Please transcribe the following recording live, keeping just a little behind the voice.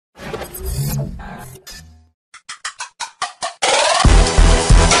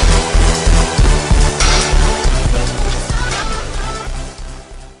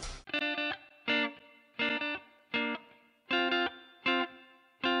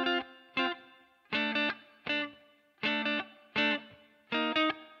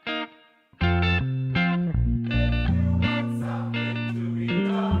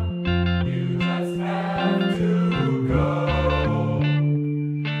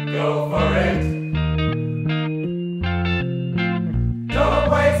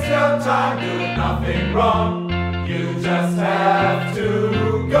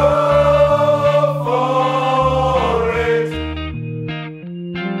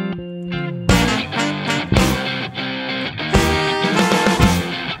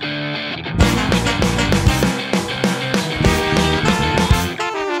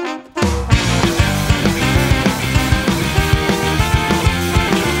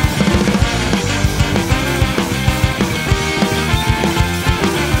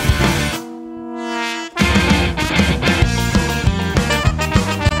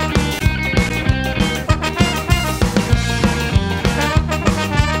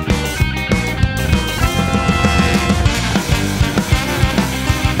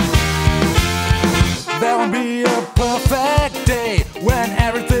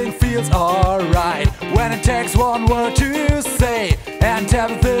One word to say and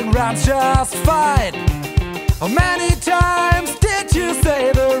everything runs just fine. How many times did you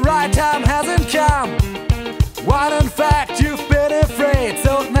say the right time hasn't come? While in fact you've been afraid,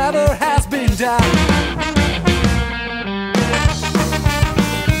 so it never has been done.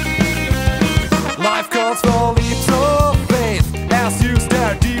 Life calls for leaps of faith as you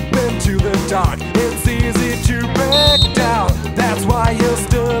stare deep into the dark. It's easy to break down, that's why you're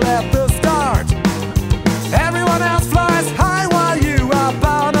still at the start. Everyone else flies high while you are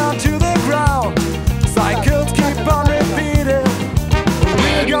bound onto the ground. Cycles keep on repeating, the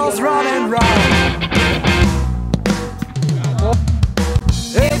wheel goes round and round.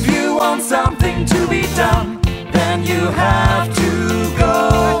 If you want something to be done, then you have to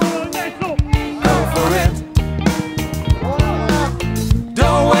go. Go for it.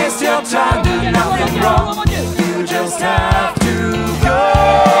 Don't waste your time, do nothing wrong. You just have to go.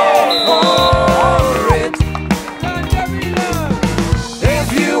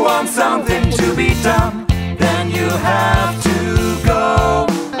 Something to be done, then you have to go.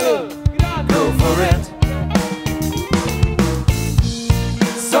 Go for it.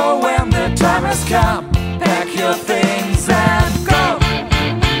 So when the time has come, pack your things and go.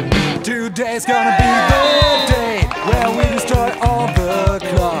 Today's gonna be the day where we destroy all the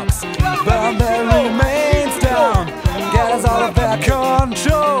clocks, burn their remains down, get us out of their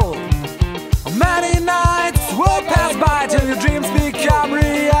control. Many nights will pass by till your dreams become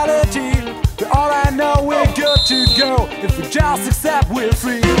reality. But all I know, we're good to go if we just accept we're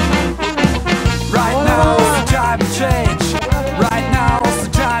free. Right now is the time to change. Right now is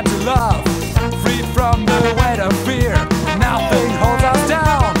the time to love. Free from the weight of fear, nothing holds us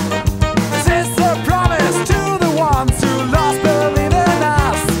down. This is a promise to the ones who lost belief in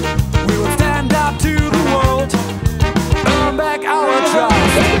us. We will stand up to the world, earn back our trust.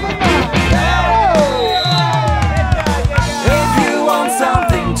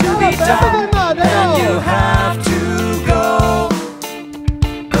 Something to be done, then you have to go.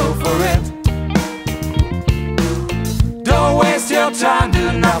 Go for it. Don't waste your time,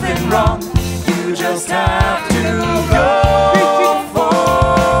 do nothing wrong. You just have to go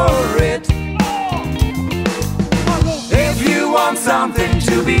for it. If you want something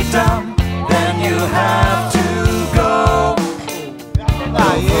to be done, then you have to go. Go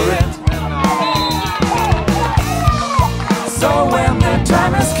for it. So when the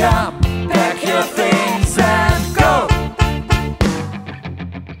time has come, pack your things and go.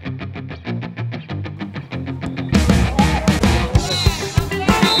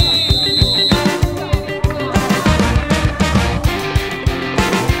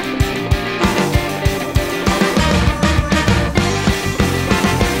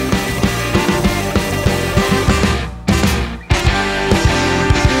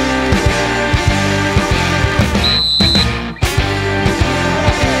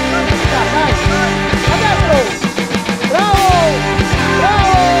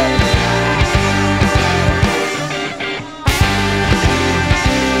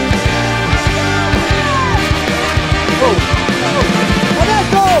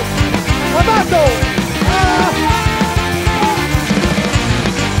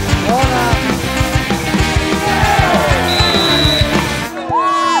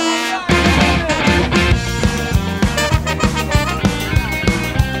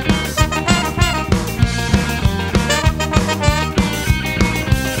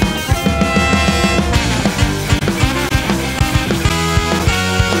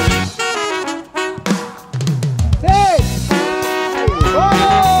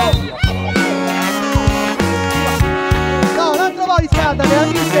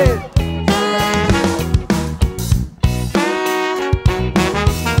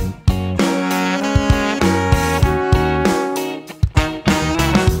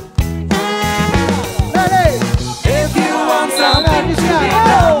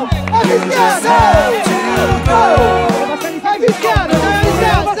 just have to go.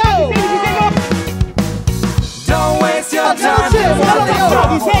 Don't waste your time, you just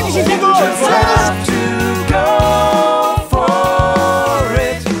have to go for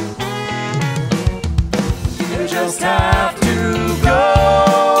it. You just have to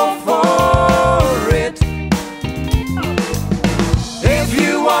go for it. If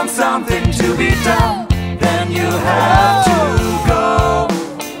you want something to be done, then you have to go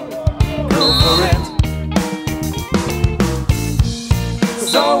for it.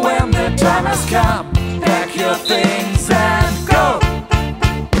 So when the time has come, pack your things and go.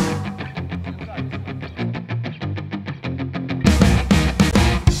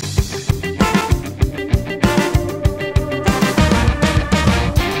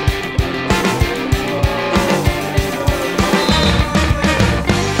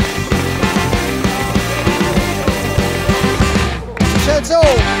 Vincenzo, oh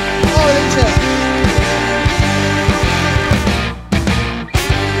Vincenzo.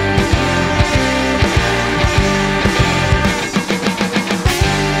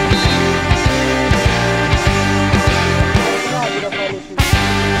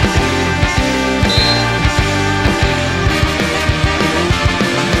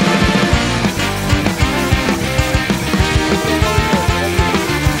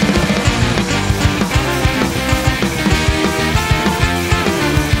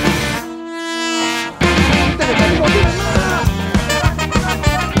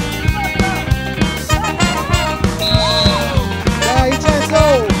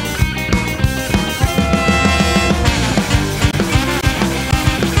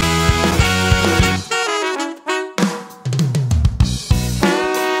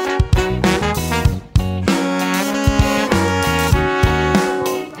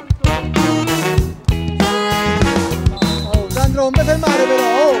 Non mi fermare però,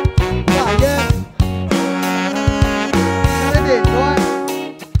 oh! Dai, Stai dentro,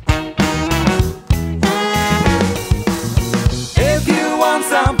 If you want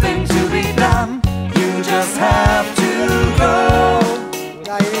something to be done, you just have to go.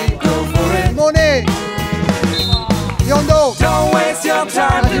 Dai, Go for it. Simone! Biondo! Don't waste your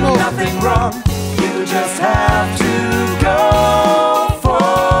time, do nothing wrong. You just have to go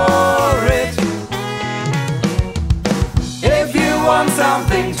for it. If you want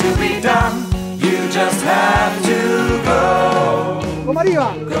something to be done, you just have to go. Come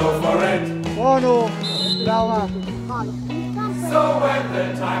arriva? Go for it. Buono! Brava! So when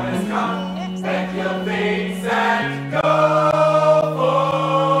the time has come, pack your things and go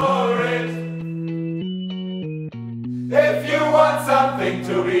for it. If you want something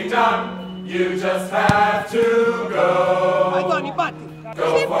to be done, you just have to go.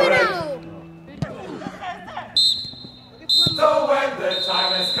 Go for it. So when the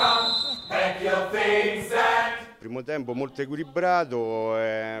time has come, pack your things and... Primo tempo molto equilibrato,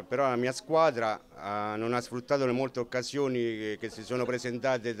 però la mia squadra non ha sfruttato le molte occasioni che si sono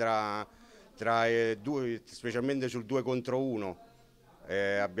presentate tra due, specialmente sul 2 contro 1.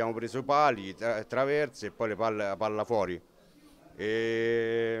 Abbiamo preso i pali, traverse e poi la palla fuori.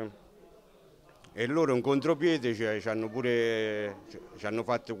 E loro un contropiede ci hanno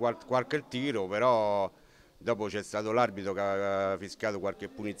fatto qualche tiro, però dopo c'è stato l'arbitro che ha fischiato qualche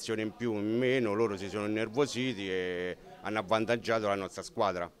punizione in più, in meno, loro si sono innervositi e hanno avvantaggiato la nostra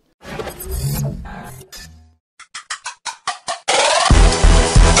squadra.